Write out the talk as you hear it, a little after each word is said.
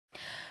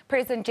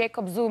President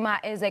Jacob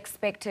Zuma is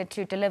expected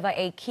to deliver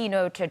a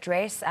keynote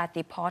address at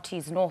the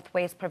party's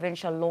Northwest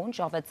Provincial launch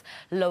of its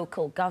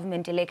local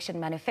government election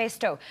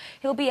manifesto.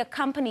 He'll be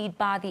accompanied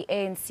by the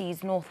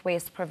ANC's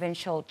Northwest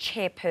Provincial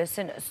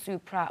chairperson,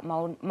 Supra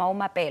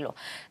Mahumapelo.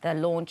 The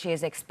launch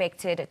is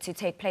expected to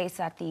take place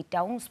at the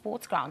Taung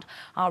Sport Ground.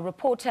 Our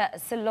reporter,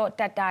 Sello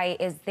Dadai,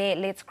 is there.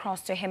 Let's cross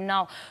to him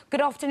now.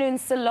 Good afternoon,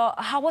 Sello.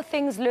 How are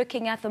things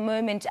looking at the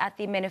moment at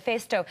the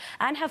manifesto,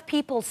 and have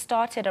people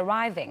started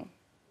arriving?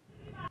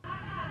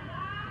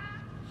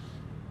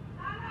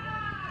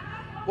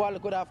 Well,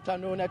 good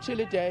afternoon. A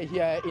chilly day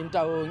here in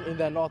Taung in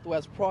the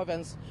Northwest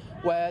Province,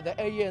 where the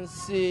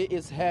ANC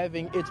is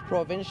having its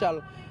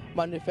provincial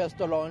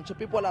manifesto launch.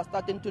 People are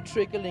starting to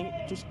trickling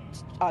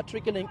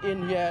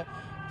in here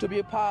to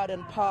be part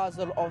and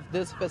parcel of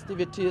these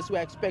festivities. We're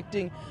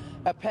expecting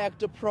a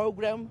packed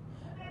program.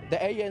 The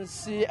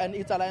ANC and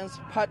its alliance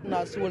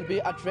partners will be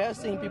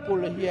addressing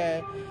people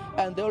here,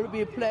 and they will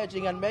be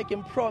pledging and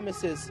making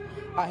promises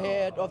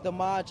ahead of the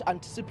much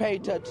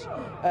anticipated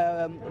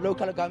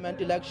local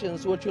government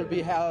elections, which will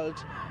be held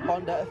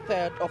on the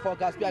 3rd of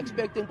August. We are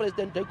expecting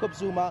President Jacob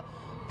Zuma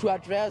to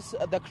address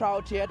the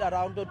crowd here at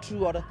around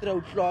 2 or 3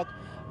 o'clock,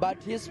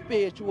 but his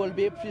speech will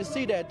be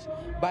preceded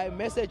by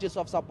messages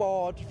of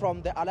support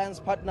from the alliance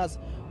partners,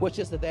 which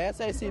is the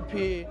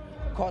SABC,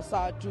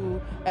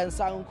 COSATU and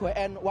SANCO.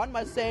 And one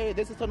must say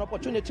this is an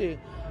opportunity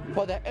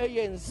for the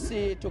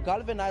ANC to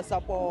galvanize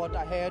support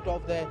ahead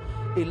of the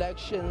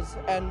elections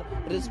and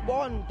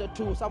respond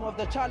to some of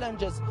the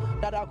challenges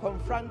that are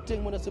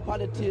confronting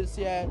municipalities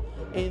here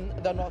in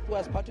the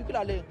Northwest,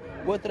 particularly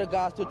with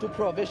regards to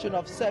provision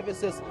of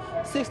services.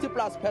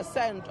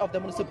 60+% of the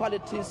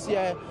municipalities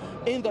here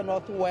in the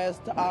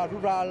Northwest are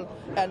rural,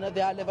 and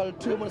they are level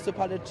 2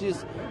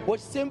 municipalities,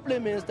 which simply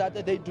means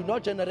that they do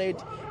not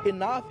generate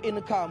enough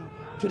income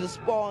to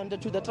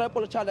respond to the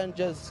triple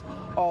challenges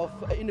of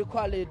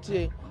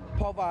inequality,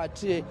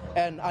 poverty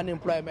and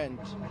unemployment.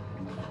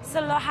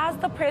 So has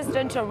the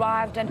president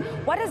arrived, and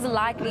what is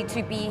likely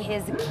to be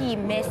his key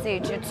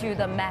message to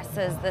the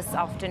masses this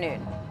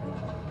afternoon?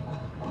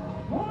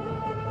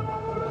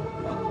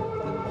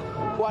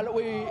 Well,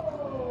 we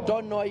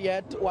don't know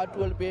yet what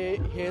will be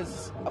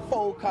his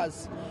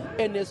focus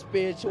in his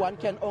speech. One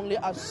can only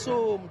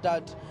assume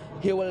that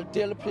he will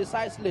deal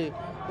precisely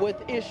with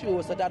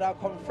issues that are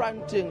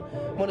confronting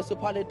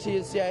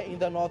municipalities here in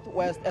the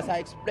Northwest, as I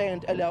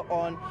explained earlier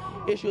on,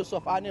 issues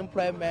of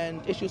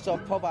unemployment, issues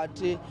of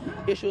poverty,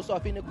 issues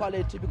of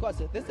inequality,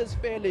 because this is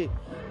fairly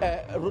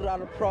a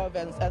rural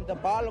province and the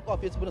bulk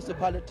of its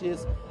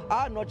municipalities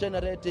are not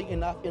generating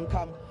enough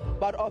income.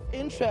 But of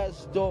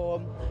interest,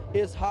 though,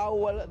 is how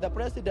will the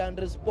president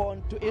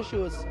respond to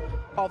issues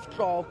of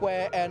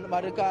Tlokwe and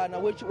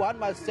Marikana, which one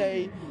must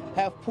say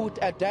have put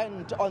a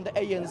dent on the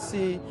ANC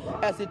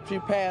as it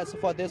prepares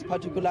for these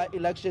particular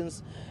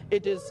elections.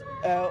 It is,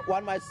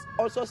 one might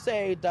also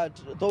say that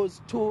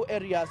those two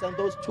areas and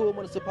those two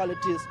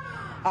municipalities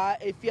are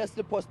a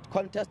fiercely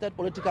contested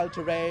political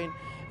terrain,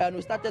 and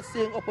we started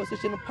seeing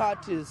opposition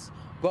parties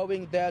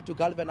going there to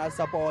galvanize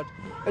support.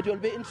 It will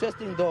be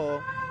interesting,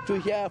 though, to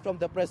hear from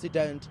the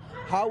president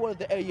how will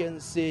the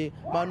ANC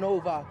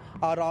maneuver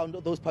around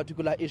those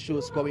particular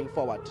issues going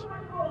forward.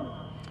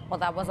 Well,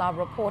 that was our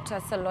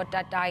reporter, Sello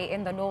Dadai,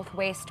 in the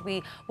Northwest.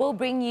 We will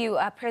bring you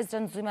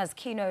President Zuma's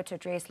keynote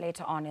address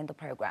later on in the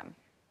program.